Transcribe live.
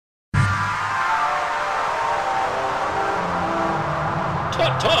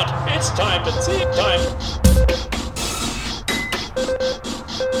Tut! It's time to tea time!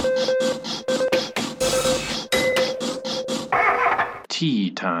 Tea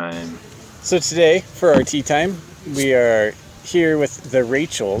time. So today, for our tea time, we are here with the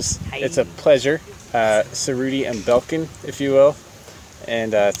Rachels. Hi. It's a pleasure. Sarudi and Belkin, if you will.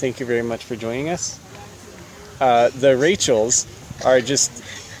 And thank you very much for joining us. The Rachels are just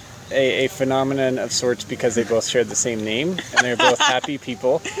a phenomenon of sorts because they both share the same name and they're both happy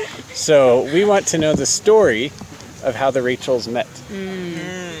people. So we want to know the story of how the Rachels met.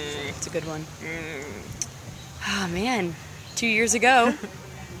 It's a good one. Oh, man. 2 years ago.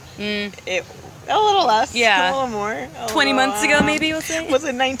 A little less. Yeah. A little more. 20 months ago, maybe, we'll say? Was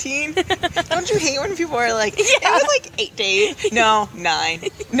it 19? Don't you hate when people are like, it was like 8 days? No, 9.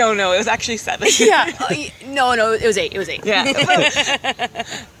 No, it was actually 7. Yeah. No, it was 8. It was 8. Yeah.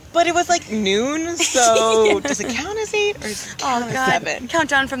 But it was like noon, so does it count as 8 or does it count as 7?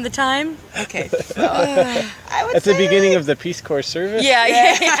 Countdown from the time. Okay. So I would At say the beginning of the Peace Corps service?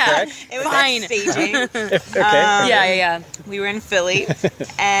 Yeah. Correct? it was Fine. at staging. Okay. Yeah. We were in Philly,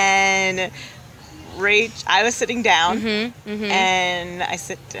 and I was sitting down, and I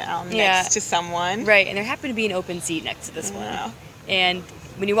sit down next to someone. Right, and there happened to be an open seat next to this one. Wow. And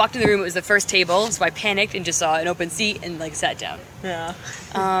when you walked in the room, it was the first table, so I panicked and just saw an open seat and, sat down. Yeah.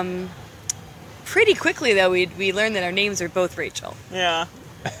 Pretty quickly, though, we learned that our names are both Rachel. Yeah.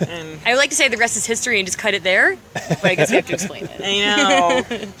 And I would like to say the rest is history and just cut it there, but I guess we have to explain it. I know.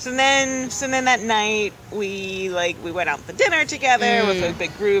 So then that night we went out for dinner together with a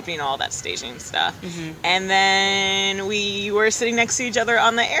big group, all that staging stuff. And then we were sitting next to each other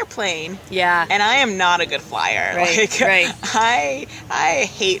on the airplane. Yeah. And I am not a good flyer. Right. I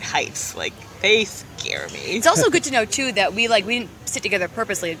hate heights. They scare me. It's also good to know too that we didn't sit together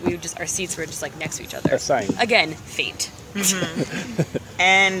purposely. Our seats were just next to each other. A sign. Again, fate.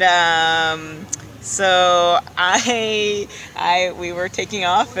 And so we were taking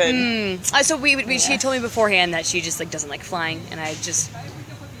off, and So she told me beforehand that she just doesn't like flying, and I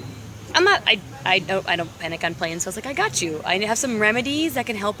don't panic on planes. So I was like, I got you. I have some remedies that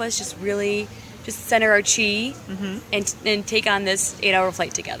can help us just really just center our chi and take on this 8-hour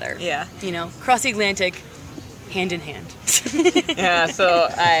flight together. Yeah. Cross the Atlantic, hand in hand. Yeah, so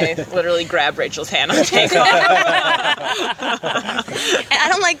I literally grabbed Rachel's hand on takeoff.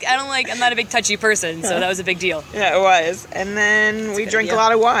 And I'm not a big touchy person, so that was a big deal. Yeah, it was. And then we drank a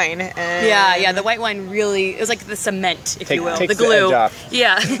lot of wine. And Yeah, the white wine really, it was like the cement, if you will, takes the glue. the edge off.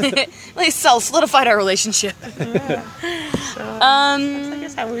 Yeah. Solidified our relationship. Yeah. So, that's, I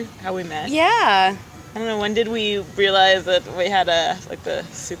guess, how we met. Yeah. I don't know, when did we realize that we had the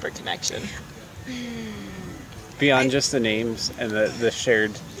super connection? Beyond just the names and the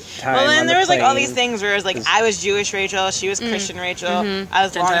shared time. Well, on and the there was all these plane. things where it was I was Jewish Rachel, she was Christian Rachel, I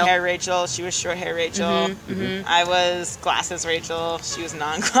was long hair Rachel, she was short hair Rachel, I was glasses Rachel, she was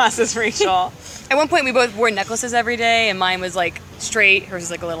non-glasses Rachel. At one point, we both wore necklaces every day, and mine was straight, hers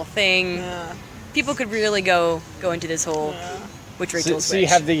was a little thing. Yeah. People could really go into this whole which Rachel's So which. you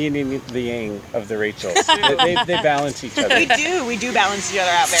have the yin and the yang of the Rachels. they balance each other. We do balance each other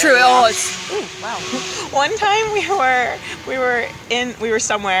out very True. well. Oh, it's wow. One time we were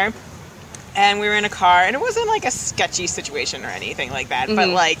somewhere, and we were in a car, and it wasn't a sketchy situation or anything like that,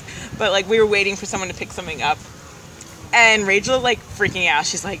 but we were waiting for someone to pick something up. And Rachel freaking out.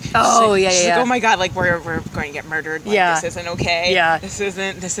 She's like, she's like, oh my god, we're going to get murdered. This isn't okay. Yeah. This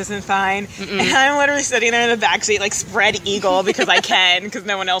isn't fine. And I'm literally sitting there in the backseat, spread eagle because I can, because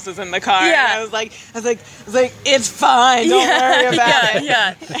no one else is in the car. Yeah. And I was like, it's fine. Don't worry about it.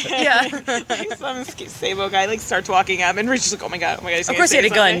 Yeah. Some Sabo guy starts walking up, and Rachel's like, oh my god. He's Of course, he had a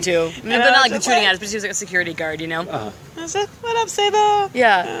gun too, And but I not was shooting at us. But he was a security guard, I was like, what up, Sabo?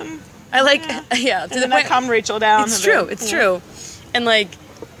 Yeah. I to And the then point. I calmed Rachel down. It's true. And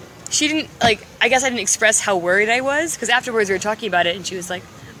she didn't I guess I didn't express how worried I was, because afterwards we were talking about it, and she was like,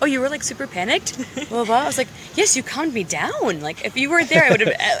 "Oh, you were super panicked?" Blah, blah, blah. I was like, "Yes, you calmed me down. If you weren't there, I would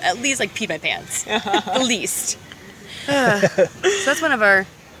have at least peed my pants, the least." So that's one of our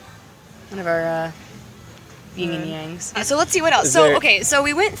yin and yangs. So let's see what else. So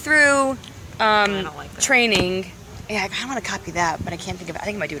we went through I don't like that. training. Yeah, I kind of want to copy that, but I can't think of it. I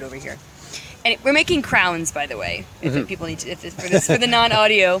think I might do it over here. And we're making crowns, by the way, if people need to, for the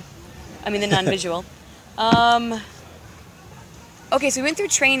non-audio, the non-visual. Okay, so we went through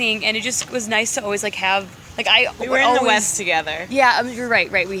training, and it just was nice to always have We were in the West together. Yeah, you're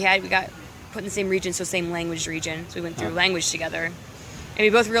right. We got put in the same region, so same language region. So we went through language together, and we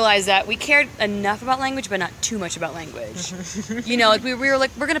both realized that we cared enough about language, but not too much about language. We were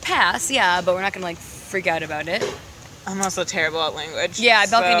we're gonna pass, but we're not gonna freak out about it. I'm also terrible at language. Yeah,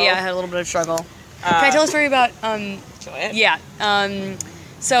 balcony. so, Yeah, I had a little bit of struggle. Can I tell a story about? Go ahead. Yeah.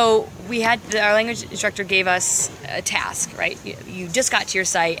 So we had our language instructor gave us a task. Right. You just got to your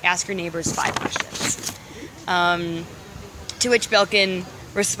site. Ask your neighbors 5 questions. To which Belkin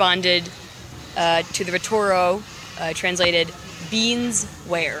responded to the rhetoro, translated, "Beans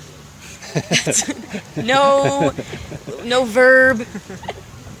where?" no verb,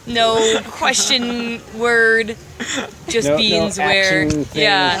 no question word, just No, beans no where. action thing,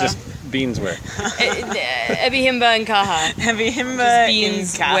 Yeah. just beans where. Ebihimba and Kaha. Himba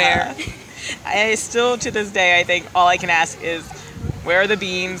Beans in Kaha. where? I still, to this day, I think all I can ask is, where are the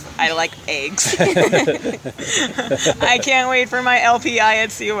beans? I like eggs. I can't wait for my LPI at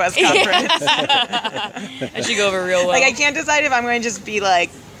COS conference. That should go over real well. Like, I can't decide if I'm going to just be like,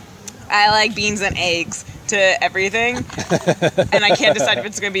 I like beans and eggs to everything, and I can't decide if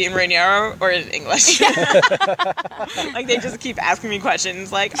it's going to be in Rainiero or in English. Like, they just keep asking me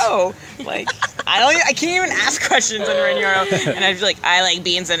questions, like, oh, like, I can't even ask questions in Rainiero, and I'd be like, I like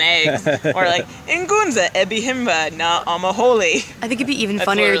beans and eggs, or like, Ngunza, Ebihimba, na Amaholi. I think it'd be even That's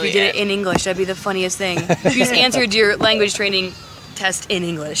funnier if you literally did it in English. That'd be the funniest thing. If you just answered your language training test in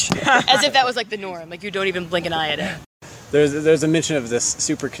English, as if that was like the norm. Like you don't even blink an eye at it. There's a mention of this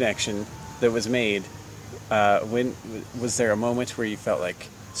super connection that was made. When was there a moment where you felt like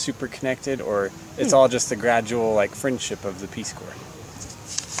super connected, or it's all just the gradual like friendship of the Peace Corps?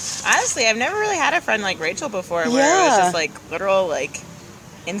 Honestly, I've never really had a friend like Rachel before, where it was Yeah. just like literal like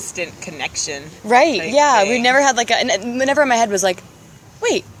instant connection. Right? type Yeah. thing. We never had like a. And whenever in my head was like,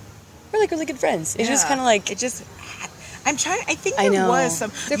 wait, we're like really good friends. It's just Yeah. kind of like. It just. I'm trying. I think I there know. was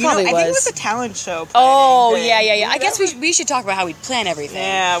some. There you know, probably I think it was. was a talent show. Oh planning thing. yeah. I guess we should talk about how we plan everything.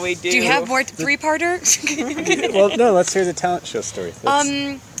 Yeah, we do. Do you have more 3-parter? Well, no. Let's hear the talent show story.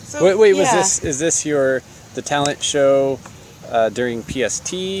 So, Wait. yeah. Is this the talent show during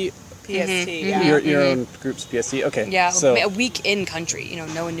PST? PST? Yeah. Your own group's PST? Okay. Yeah, So a week in country.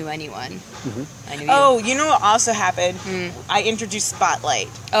 No one knew anyone. I knew you. Oh, you know what also happened? I introduced Spotlight.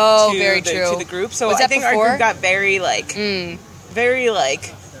 Oh, to very the, true. To the group, so Was I that think our before? group got very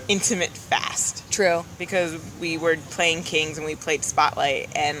intimate fast True. because we were playing Kings and we played Spotlight,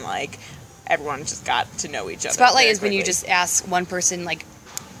 and like everyone just got to know each other. Spotlight very is when you quickly. just ask one person like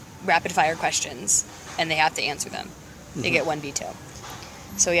rapid fire questions and they have to answer them. They get one veto.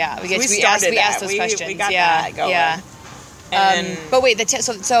 So yeah, we asked those questions. We got yeah, that going. yeah. And But wait,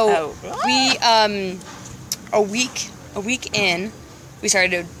 Oh. we a week in, we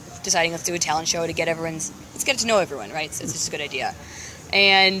started deciding let's do a talent show to get let's get to know everyone, right? So it's just a good idea.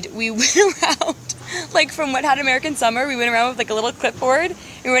 And we went around, like from Wet Hot American Summer, we went around with like a little clipboard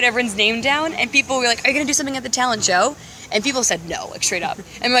and we wrote everyone's name down, and people were like, are you going to do something at the talent show? And people said no, like straight up.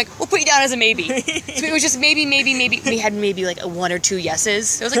 And we're like, we'll put you down as a maybe. So it was just maybe. We had maybe like 1 or 2 yeses.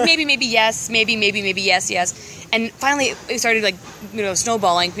 So it was like maybe yes, maybe yes. And finally it started like,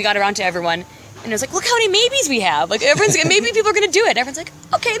 snowballing. We got around to everyone. And it was like, look how many maybes we have. Like maybe people are going to do it. Everyone's like,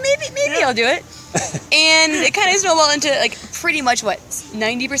 okay, maybe I'll do it. And it kind of snowballed into like pretty much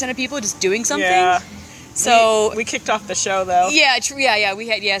 90% of people just doing something. yeah. So we kicked off the show though. yeah, we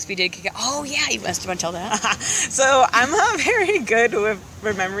did kick out. Oh yeah, you must want to tell that. So I'm not very good with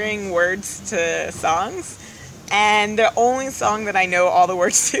remembering words to songs. And the only song that I know all the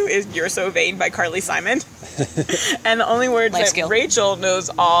words to is You're So Vain by Carly Simon. And the only words Life that skill. Rachel knows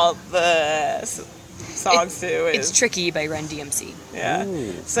all the songs to is... It's Tricky by Run DMC. Yeah.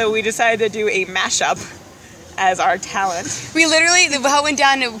 Ooh. So we decided to do a mashup as our talent. We literally, how it went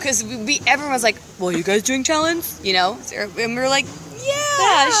down, because everyone was like, well, you guys doing talents? And we were like,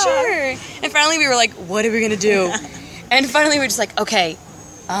 yeah, sure. And finally we were like, what are we going to do? And finally we were just like, okay.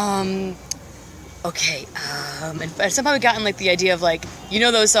 And somehow we got in like the idea of like,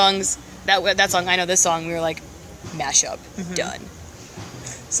 those songs, that song, I know this song, we were like, mashup, done.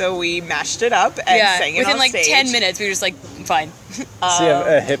 So we mashed it up and sang it within on like stage. 10 minutes we were just like, fine. So you have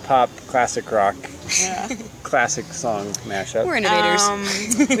a hip hop, classic rock, Yeah. classic song mashup. We're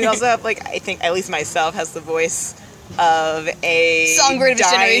innovators. We also have I think at least myself has the voice of a Songbird of his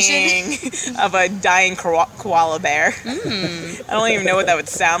generation. of a dying koala bear. I don't even know what that would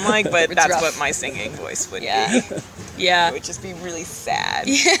sound like, but It's that's rough. what my singing voice would Yeah. be. It Yeah. would just be really sad.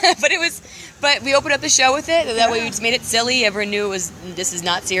 Yeah, but we opened up the show with it. That way we just made it silly. Everyone knew this is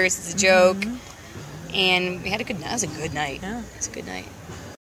not serious, it's a joke. And we had that was a good night. Yeah. It was a good night.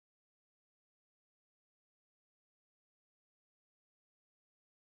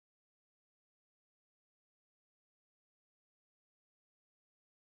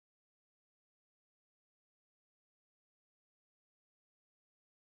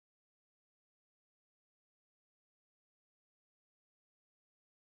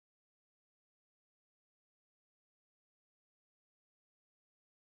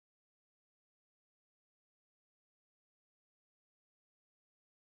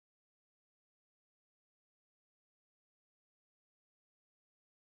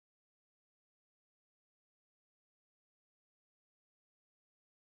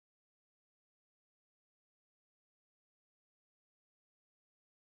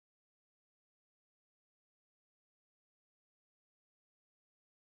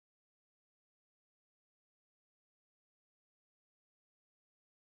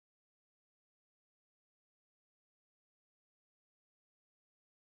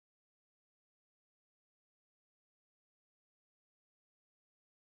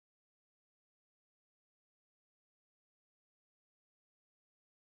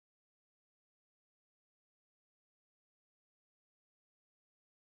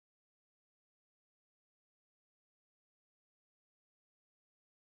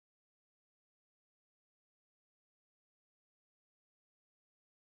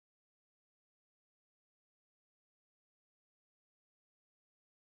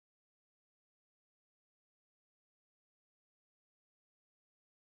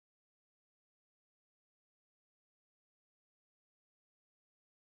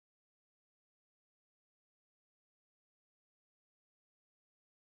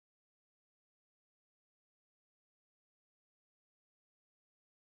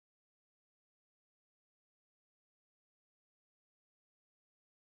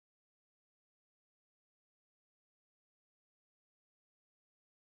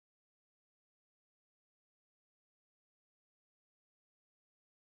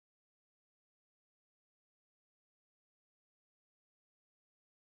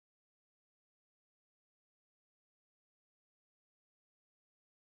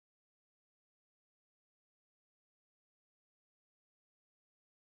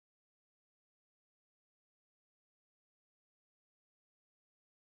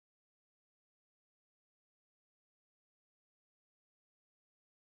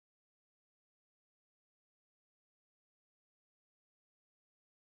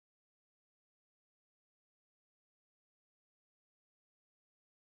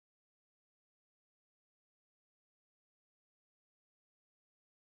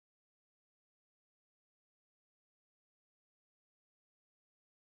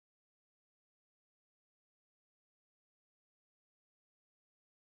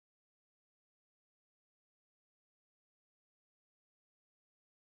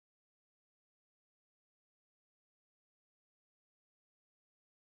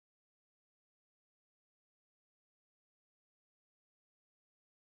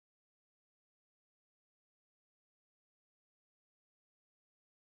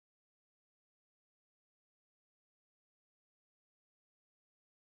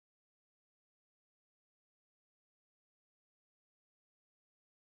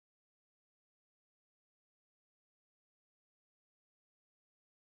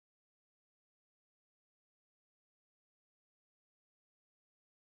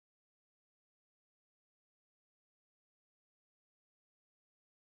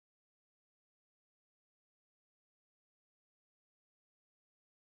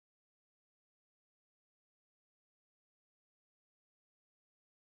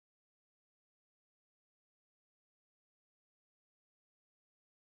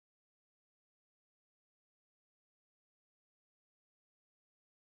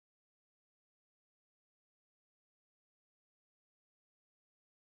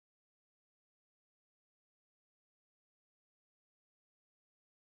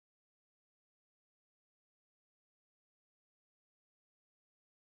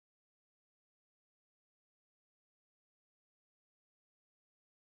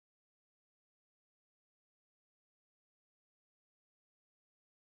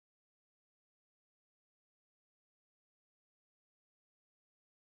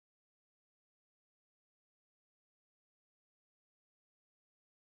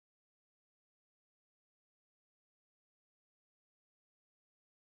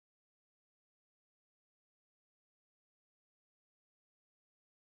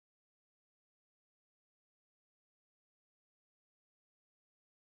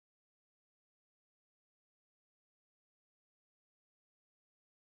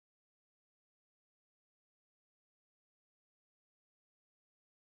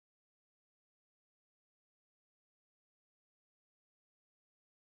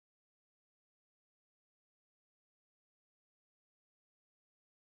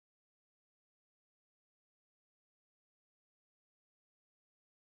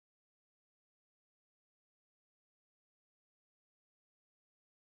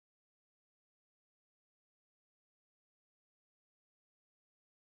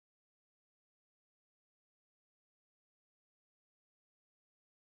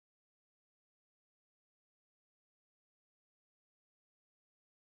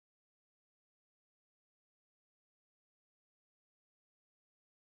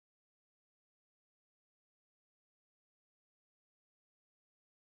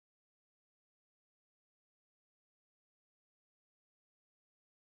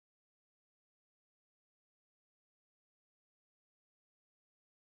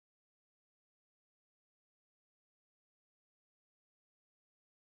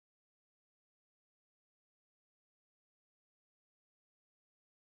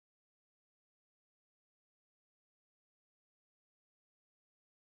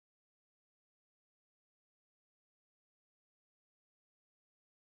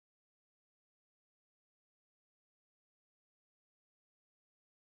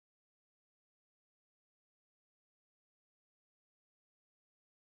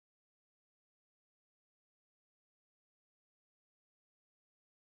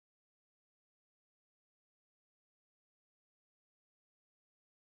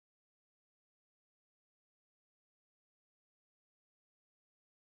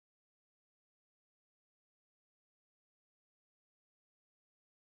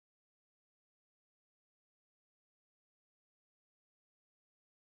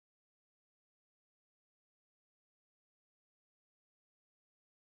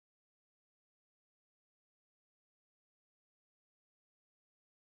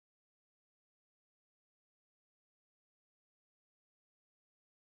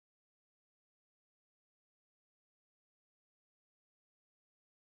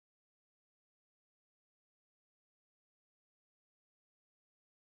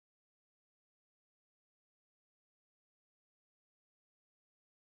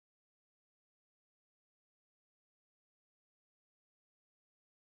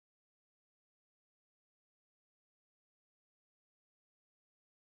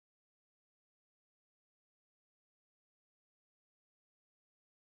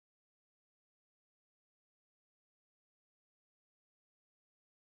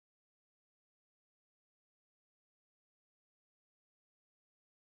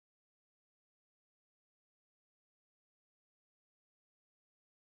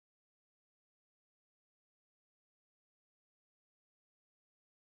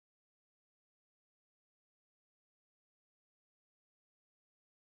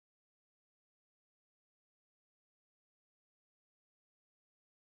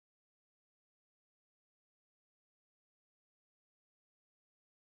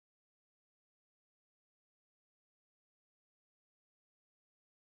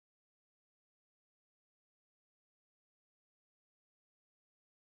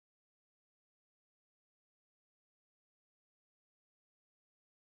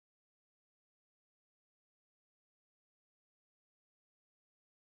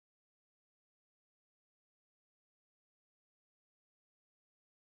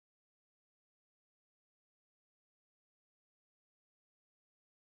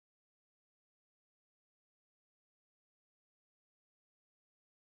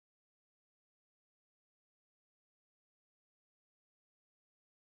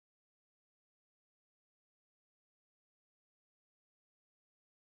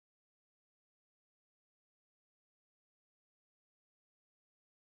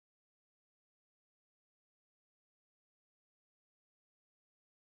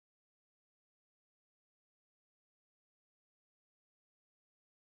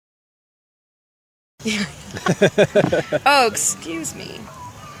 Oh, excuse me.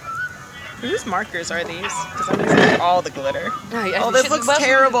 Whose markers are these? Because I'm using all the glitter. No, yeah, Oh, you this should- looks well,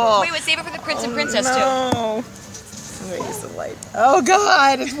 terrible. Wait, save it for the prince and princess too. No. I'm gonna use the light. Oh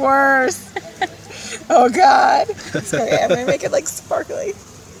God, it's worse. Oh God. Sorry, I'm gonna make it like sparkly.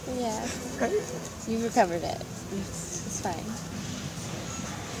 Yeah, you recovered it. It's fine.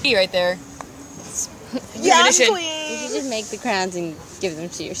 E right there. Yeah, I'm Tradition. You clean. should just make the crowns and give them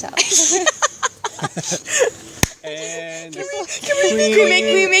to yourself. And Can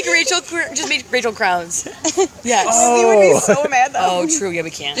we make Rachel just make Rachel crowns? Yes. Oh, you would be so mad though. Oh, true. Yeah,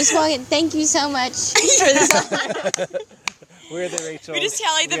 we can't. Just walk in. Thank you so much for this honor. we're the Rachel. We just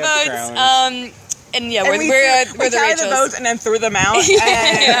tallied the We have votes. crowns. And yeah, And we're we the tallied Rachels. the votes and then threw them out, and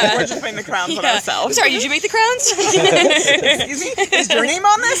Yeah. we're just putting the crowns on Yeah. ourselves. Sorry, did you make the crowns? Excuse me? Is your name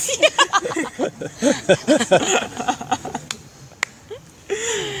on this?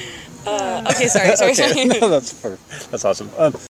 Okay, sorry. No, that's awesome.